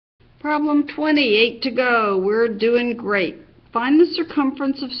Problem 20, 8 to go. We're doing great. Find the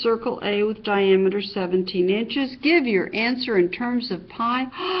circumference of circle A with diameter 17 inches. Give your answer in terms of pi.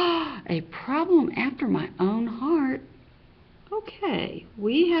 A problem after my own heart. Okay,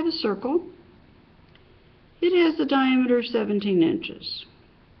 we have a circle. It has a diameter of 17 inches.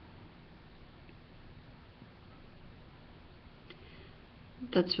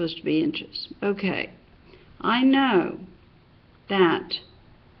 That's supposed to be inches. Okay, I know that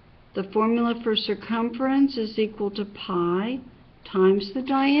the formula for circumference is equal to pi times the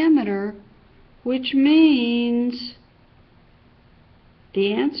diameter, which means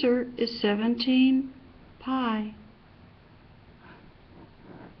the answer is 17 pi.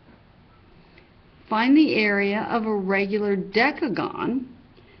 Find the area of a regular decagon.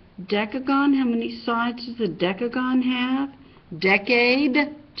 Decagon, how many sides does the decagon have? Decade,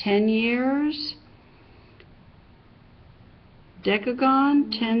 10 years.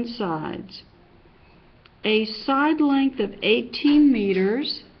 Decagon, 10 sides. A side length of 18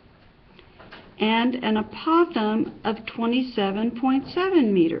 meters and an apothem of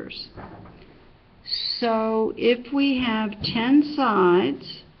 27.7 meters. So if we have 10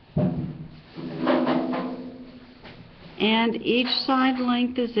 sides and each side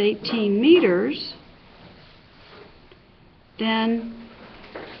length is 18 meters, then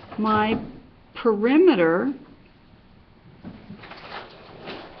my perimeter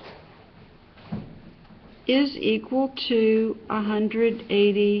is equal to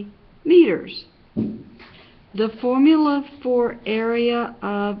 180 meters. The formula for area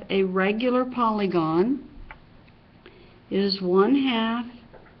of a regular polygon is 1/2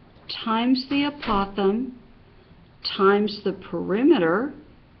 times the apothem times the perimeter.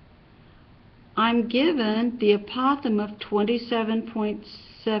 I'm given the apothem of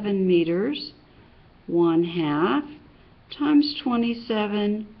 27.7 meters. 1/2 times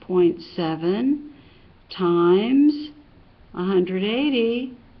 27.7 times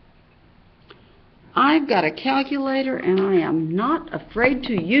 180. I've got a calculator and I am not afraid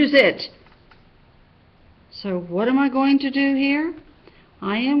to use it. So what am I going to do here?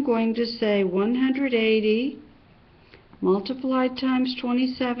 I am going to say 180 multiplied times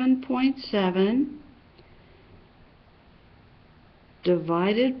 27.7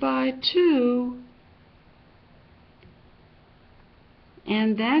 divided by 2,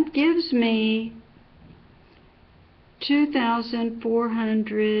 and that gives me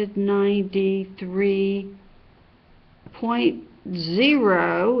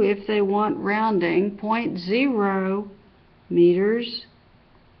 2,493.0, if they want rounding, 0.0 meters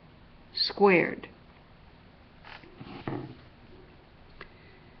squared.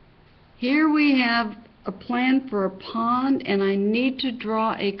 Here we have a plan for a pond, and I need to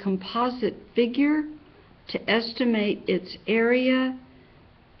draw a composite figure to estimate its area.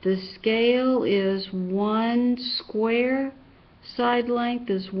 The scale is 1 square, side length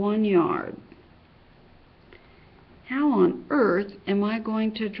is 1 yard. How on earth am I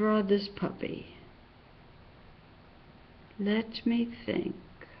going to draw this puppy? Let me think.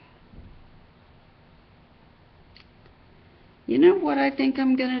 You know what I think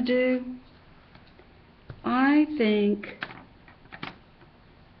I'm going to do? I think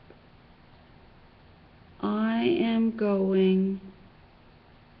I am going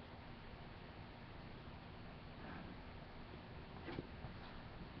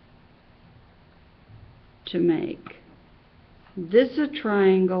to make this a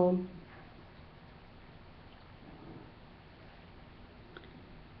triangle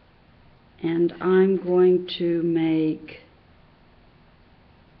and I'm going to make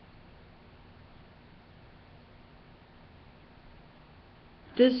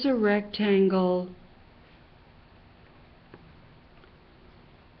this a rectangle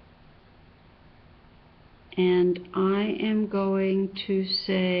and I am going to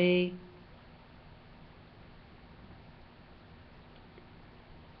say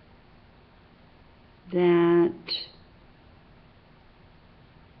that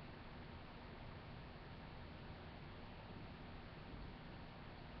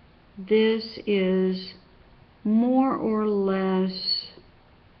this is more or less,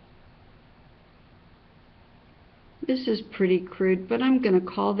 this is pretty crude, but I'm going to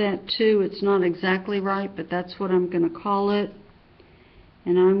call that 2. It's not exactly right, but that's what I'm going to call it.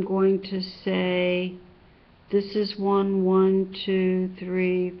 And I'm going to say this is 1, 2,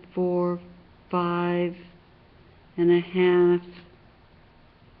 3, 4, 5 and a half.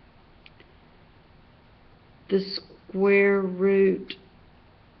 The square root,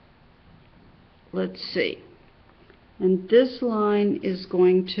 let's see, and this line is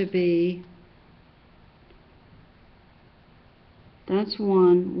going to be That's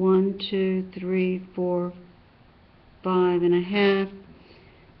 1, 1, 2, 3, 4, 5.5.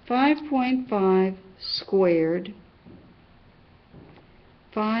 5.5 squared.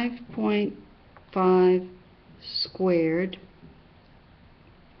 5.5 squared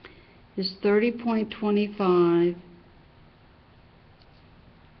is 30.25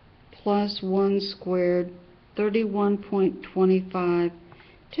 plus 1 squared, 31.25.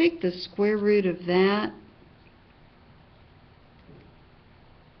 Take the square root of that.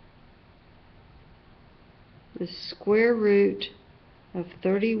 The square root of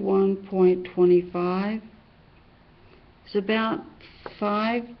 31.25 is about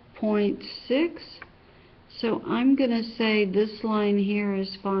 5.6. So I'm going to say this line here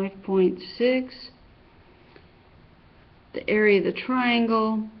is 5.6. The area of the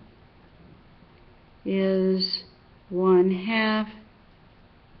triangle is 1/2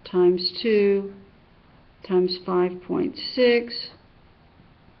 times 2 times 5.6.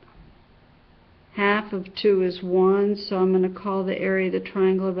 Half of 2 is 1, so I'm going to call the area of the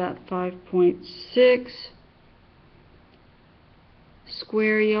triangle about 5.6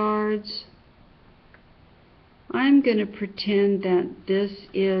 square yards. I'm going to pretend that this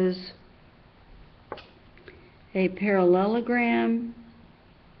is a parallelogram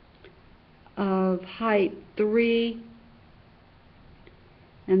of height 3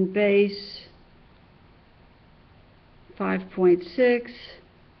 and base 5.6.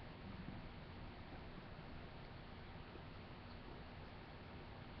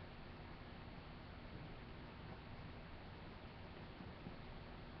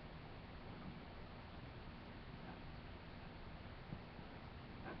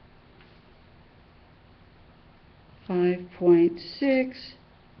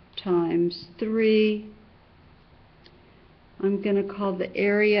 Times 3. I'm going to call the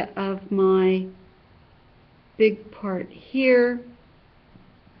area of my big part here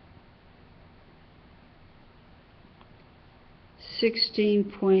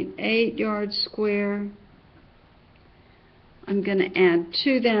 16.8 yards square. I'm going to add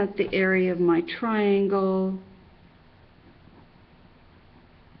to that the area of my triangle,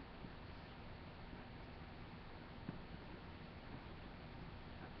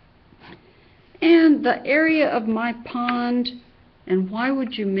 and the area of my pond. And why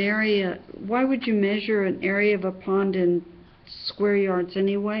would you measure an area of a pond in square yards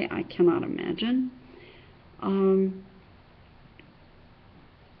anyway? I cannot imagine.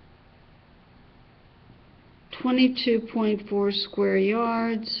 22.4 square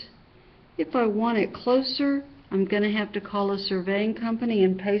yards. If I want it closer, I'm going to have to call a surveying company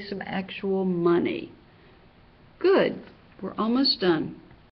and pay some actual money. Good. We're almost done.